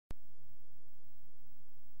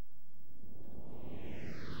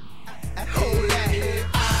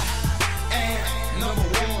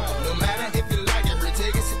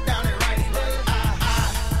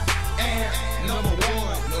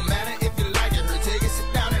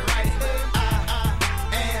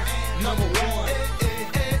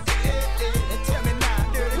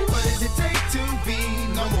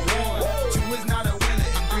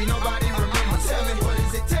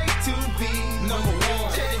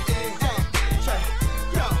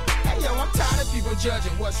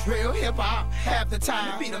judging what's real hip-hop. Half the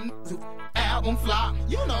time, be them who album flop.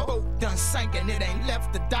 You know, boat done sank and it ain't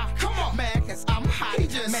left the dock. Come on, mad cause I'm hot, he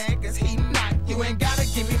just mad cause he not. You ain't gotta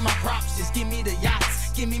give me my props, just give me the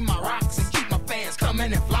yachts. Give me my rocks and keep my fans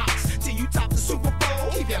coming in flocks. Till you top the Super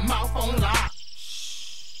Bowl, keep your mouth on lock.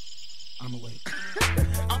 I'm awake.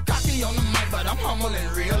 I'm cocky on the mic, but I'm humble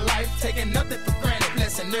in real life. Taking nothing for granted,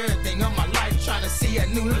 blessing everything of my life. Trying to see a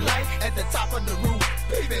new light at the top of the roof.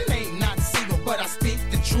 Ain't not single, but I speak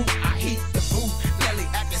the truth. I heat the booth. Nelly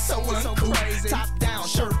acting so crazy. Top down,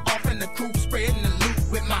 shirt off in the coupe, spreading the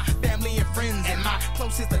loot with my family and friends and my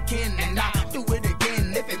closest again. And I do it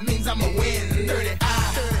again if it means I'ma win. 30 I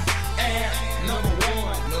am number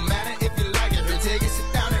one. No matter if you like it or take it,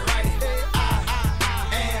 sit down and write it. I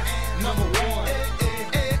am number one.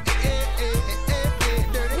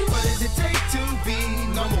 What does it take to be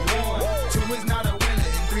number one? 2 is not a winner,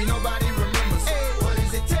 and 3 nobody remembers. What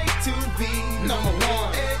does it take to be number one?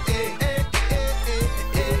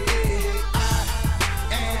 I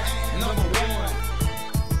am number one.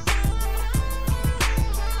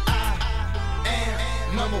 I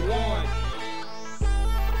am number one.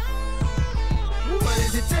 What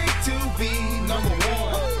does it take to be number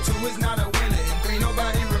one? 2 is not a winner, and 3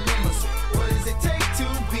 nobody remembers. What does it take to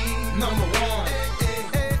be number one?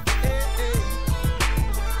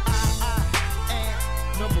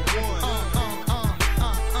 Number one.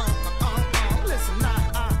 Listen,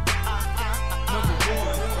 number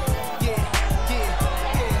one. Yeah.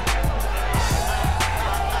 Number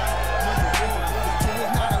one. 2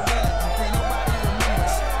 is not a winner, and 3 nobody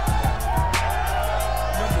remembers.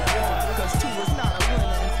 Number one, because 2 is not a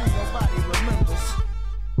winner, and 3 nobody remembers.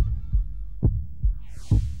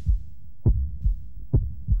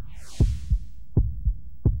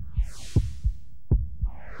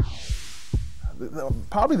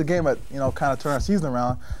 Probably the game that, kind of turned our season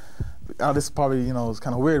around. This probably, is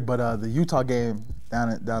kind of weird, but the Utah game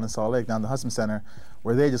down in Salt Lake, down at the Hudson Center,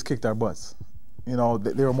 where they just kicked our butts. They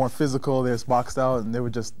were more physical, they were boxed out, and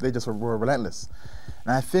they just were relentless.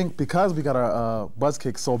 And I think because we got our butts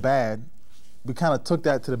kicked so bad, we kind of took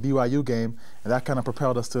that to the BYU game, and that kind of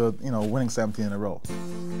propelled us to, winning 17 in a row.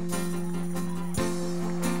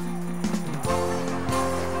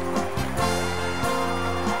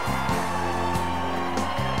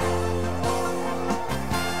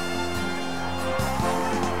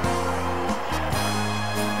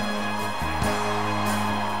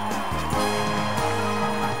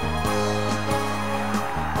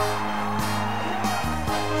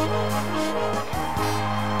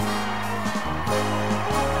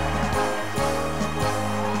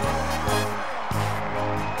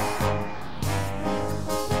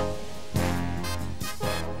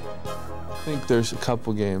 I think there's a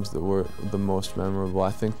couple games that were the most memorable.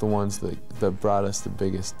 I think the ones that brought us the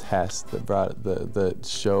biggest test, that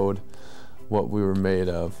showed what we were made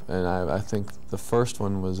of. And I think the first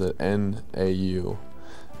one was at NAU,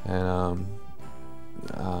 and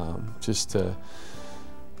just to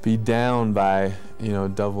be down by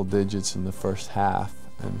double digits in the first half,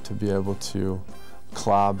 and to be able to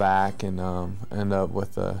claw back and end up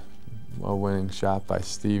with a winning shot by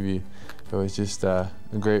Stevie. It was just a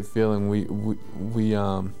great feeling. We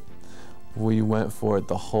went for it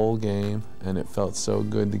the whole game, and it felt so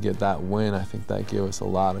good to get that win. I think that gave us a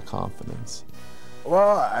lot of confidence.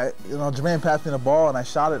 Well, Jermaine passed me the ball, and I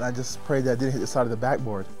shot it, and I just prayed that I didn't hit the side of the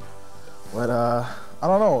backboard. But I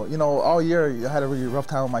don't know. All year I had a really rough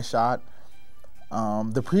time with my shot.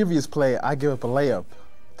 The previous play, I gave up a layup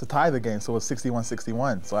to tie the game, so it was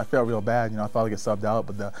 61-61. So I felt real bad. I thought I'd get subbed out,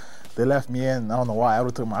 but they left me in. I don't know why. I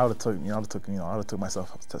would have took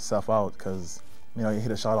myself out because you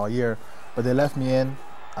hit a shot all year. But they left me in.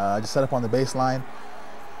 I just set up on the baseline.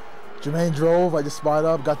 Jermaine drove. I just spotted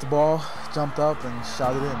up, got the ball, jumped up, and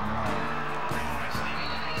shot it in.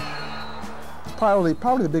 Probably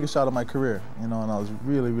the biggest shot of my career. And I was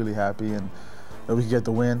really, really happy, and that we could get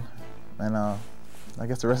the win. And I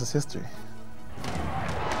guess the rest is history.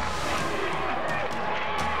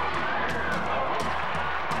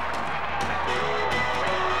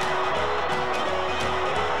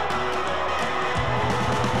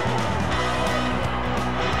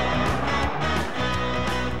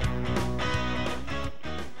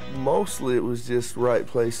 Mostly it was just right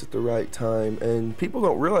place at the right time, and people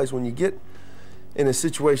don't realize when you get in a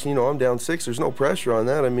situation, I'm down 6, there's no pressure on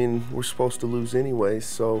that. I mean, we're supposed to lose anyways,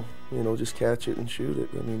 so just catch it and shoot it.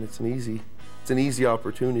 I mean, it's an easy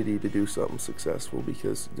opportunity to do something successful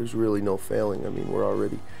because there's really no failing. I mean, we're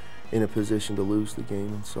already in a position to lose the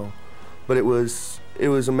game, and so But it was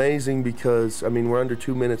amazing because, I mean, we're under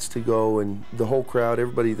 2 minutes to go, and the whole crowd,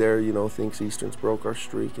 everybody there, you know, thinks Eastern's broke our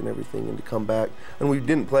streak and everything, and to come back. And we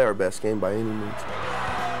didn't play our best game by any means.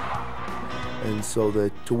 And so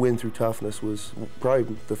to win through toughness was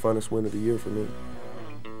probably the funnest win of the year for me.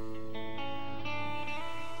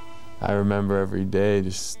 I remember every day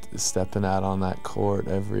just stepping out on that court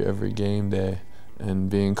every game day and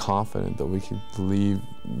being confident that we could leave,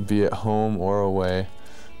 be at home or away,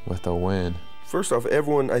 with a win. First off,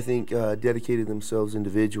 everyone, I think, dedicated themselves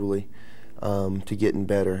individually to getting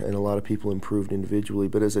better, and a lot of people improved individually.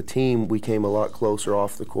 But as a team, we came a lot closer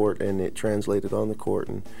off the court, and it translated on the court.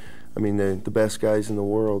 And I mean, the best guys in the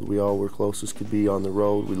world, we all were close as could be on the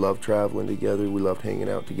road. We loved traveling together. We loved hanging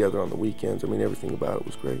out together on the weekends. I mean, everything about it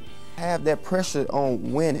was great. Have that pressure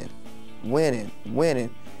on winning,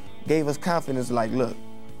 gave us confidence like, look,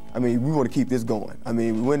 I mean, we want to keep this going. I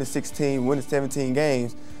mean, we win the 16, we win the 17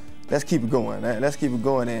 games, let's keep it going. Let's keep it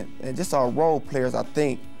going. And just our role players, I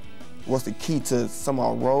think, was the key to some of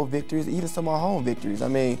our road victories, even some of our home victories. I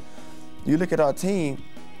mean, you look at our team,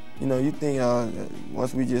 you know, you think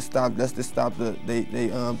once we just stop, let's just stop they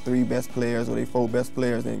 3 best players or they 4 best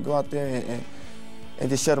players and go out there and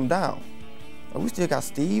just shut them down. We still got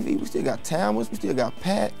Stevie, we still got Tamers, we still got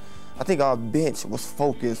Pat. I think our bench was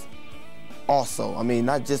focused also. I mean,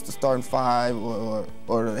 not just the starting 5 or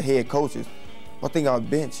the head coaches. I think our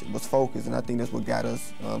bench was focused, and I think that's what got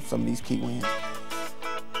us some of these key wins.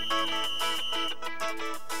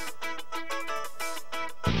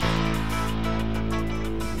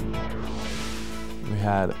 We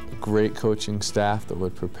had a great coaching staff that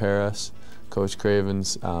would prepare us. Coach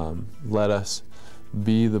Cravens let us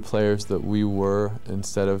be the players that we were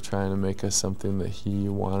instead of trying to make us something that he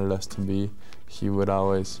wanted us to be. He would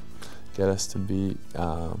always get us to be,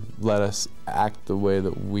 let us act the way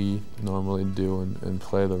that we normally do and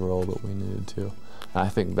play the role that we needed to. And I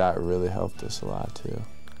think that really helped us a lot too.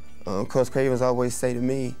 Coach Cravens always say to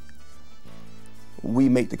me, we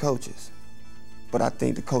make the coaches, but I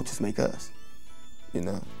think the coaches make us. You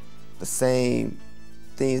know, the same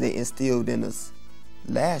things they instilled in us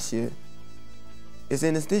last year is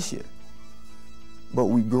in us this year. But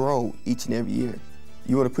we grow each and every year.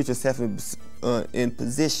 You want to put yourself in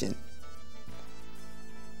position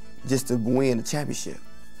just to win the championship.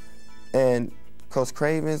 And Coach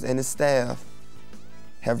Cravens and his staff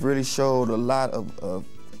have really showed a lot of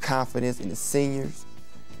confidence in his seniors,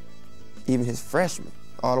 even his freshmen,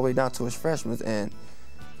 all the way down to his freshmen. And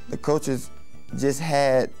the coaches just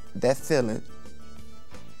had that feeling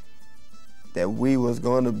that we was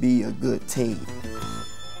going to be a good team.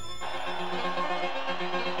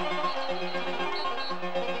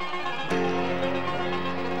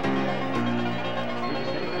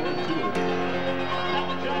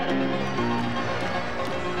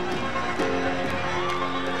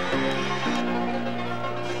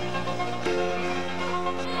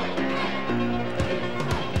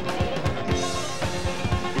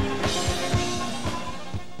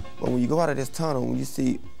 But when you go out of this tunnel, when you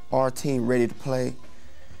see our team ready to play,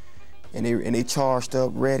 and they charged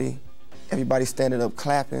up, ready, everybody standing up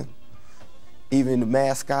clapping, even the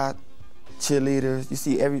mascot, cheerleaders, you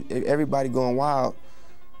see everybody going wild,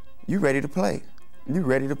 you ready to play. You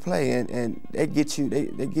ready to play, and they get you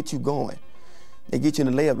going. They get you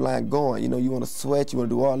in the layup line going. You know, you want to sweat, you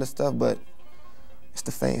want to do all this stuff, but it's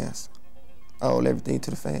the fans. I owe everything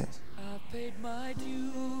to the fans. I paid my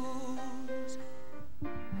dues,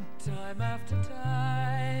 time after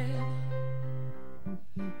time.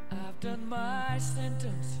 I've done my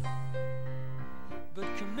sentence, but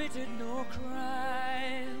committed no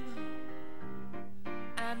crime.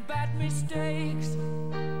 And bad mistakes,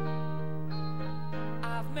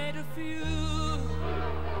 I've made a few.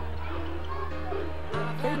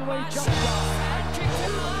 Fadeaway jump shot. He's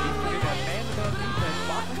putting that man-to-man defense.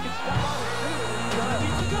 Bachman can step out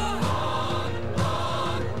and shoot.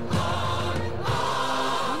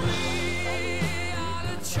 We are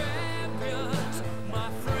the champions, my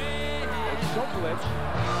friend. Sokolich.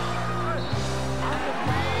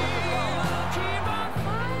 Keep on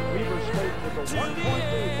fighting. Weaver State with a 1-point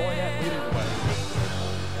lead. Boyette leading the way.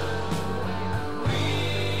 We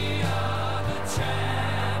are the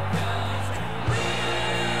champions. We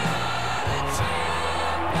are the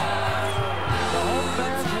champions. The home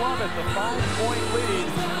fans love it. The 5-point lead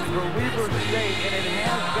for Weaver State, and it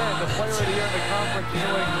has been the player of the year in the conference,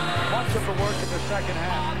 doing much of the work in the second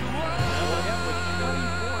half. And Boyette with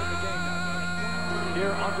 34 in the game now.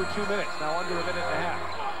 Here under 2 minutes, now under a minute and a half.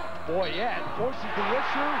 Boyette forces the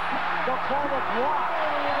issue. The call of block.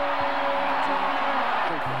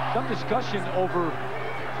 Some discussion over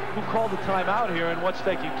who called the timeout here and what's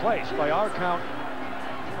taking place. By our count,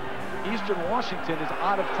 Eastern Washington is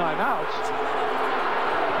out of timeouts.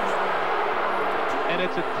 And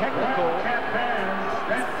it's a technical.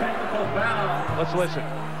 Let's listen.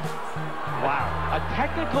 Wow. A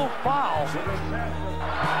technical foul.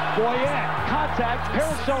 Boyette, contact,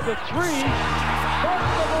 parasol to 3. First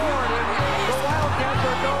the board. The Wildcats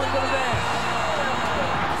are going to the bench.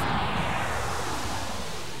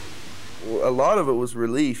 A lot of it was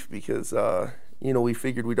relief because, you know, we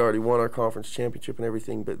figured we'd already won our conference championship and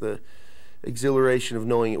everything, but the exhilaration of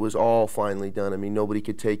knowing it was all finally done. I mean, nobody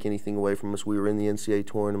could take anything away from us. We were in the NCAA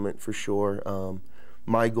tournament for sure.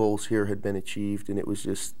 My goals here had been achieved, and it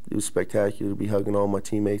was spectacular to be hugging all my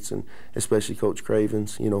teammates, and especially Coach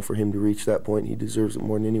Cravens. You know, for him to reach that point, he deserves it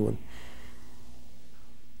more than anyone.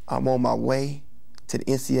 I'm on my way to the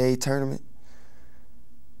NCAA tournament.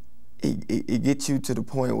 It gets you to the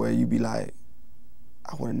point where you be like,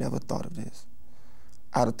 I would have never thought of this.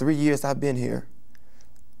 Out of 3 years I've been here,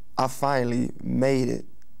 I finally made it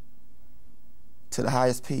to the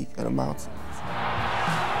highest peak of the mountain.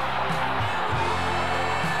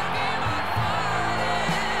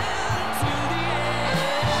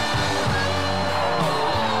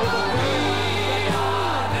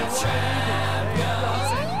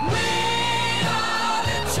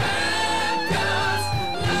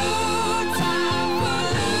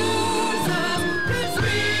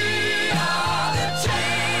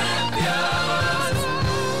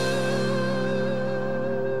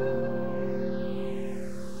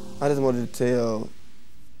 I just wanted to tell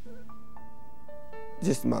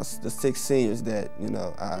just the 6 seniors that, you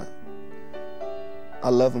know, I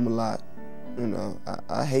love them a lot. You know,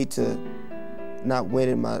 I hate to not win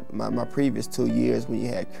in my previous 2 years when you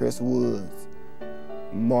had Chris Woods,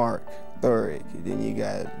 Mark Thurick, then you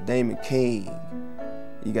got Damon King,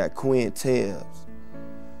 you got Quinn Tebbs.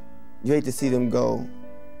 You hate to see them go.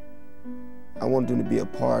 I want them to be a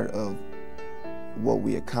part of what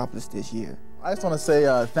we accomplished this year. I just want to say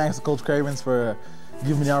thanks to Coach Cravens for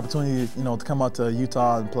giving me the opportunity, you know, to come out to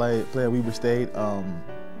Utah and play at Weber State. I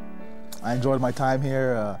enjoyed my time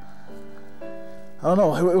here. I don't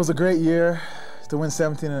know, it was a great year. To win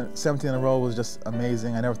 17 in a row was just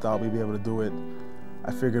amazing. I never thought we'd be able to do it.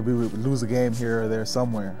 I figured we would lose a game here or there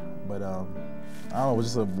somewhere, but I don't know, it was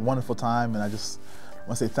just a wonderful time, and I just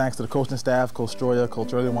want to say thanks to the coaching staff, Coach Stroya, Coach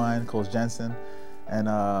Earlywine, Coach Jensen, and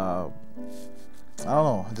I don't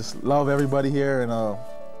know, I just love everybody here, and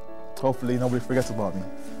hopefully nobody forgets about me.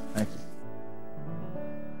 Thank you.